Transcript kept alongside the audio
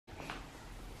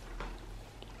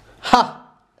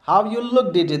how you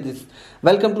looked at this.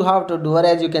 Welcome to how to do, or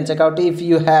as you can check out, if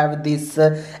you have this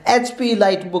HP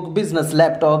EliteBook business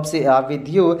laptops with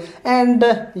you, and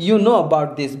you know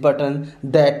about this button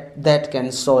that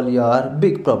can solve your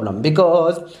big problem.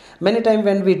 Because many times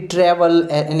when we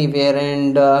travel anywhere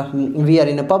and we are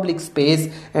in a public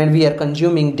space and we are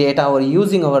consuming data or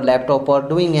using our laptop or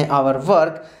doing our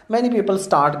work, many people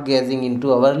start gazing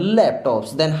into our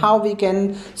laptops. Then how we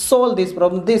can solve this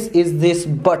problem? This is this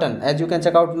button. As you can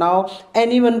check out now,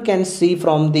 anyone can see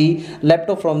from the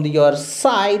laptop from your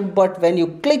side, but when you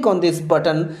click on this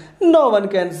button, no one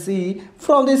can see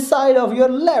from the side of your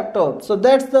laptop. So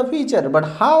that's the feature. But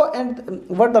how and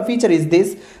what the feature is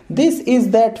this? This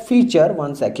is that feature.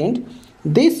 One second.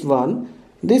 This one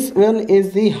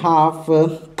is the half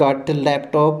cut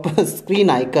laptop screen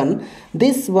icon.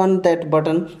 This one, that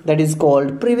button, that is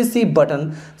called privacy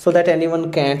button, so that anyone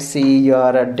can't see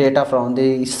your data from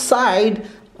the side.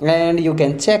 And you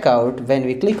can check out, when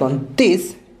we click on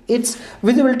this, its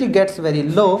visibility gets very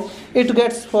low. It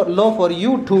gets low for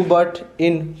you too, but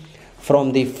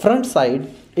from the front side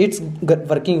it's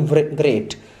working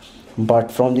great,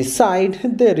 but from the side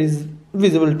there is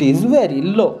visibility is very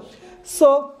low.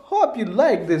 So hope you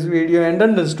liked this video and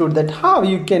understood that how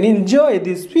you can enjoy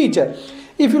this feature.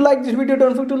 If you like this video,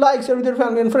 don't forget to like, share with your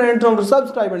family and friends, don't forget to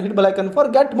subscribe and hit the bell icon for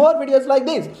get more videos like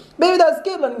this. Be with us,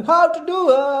 keep learning how to do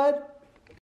it.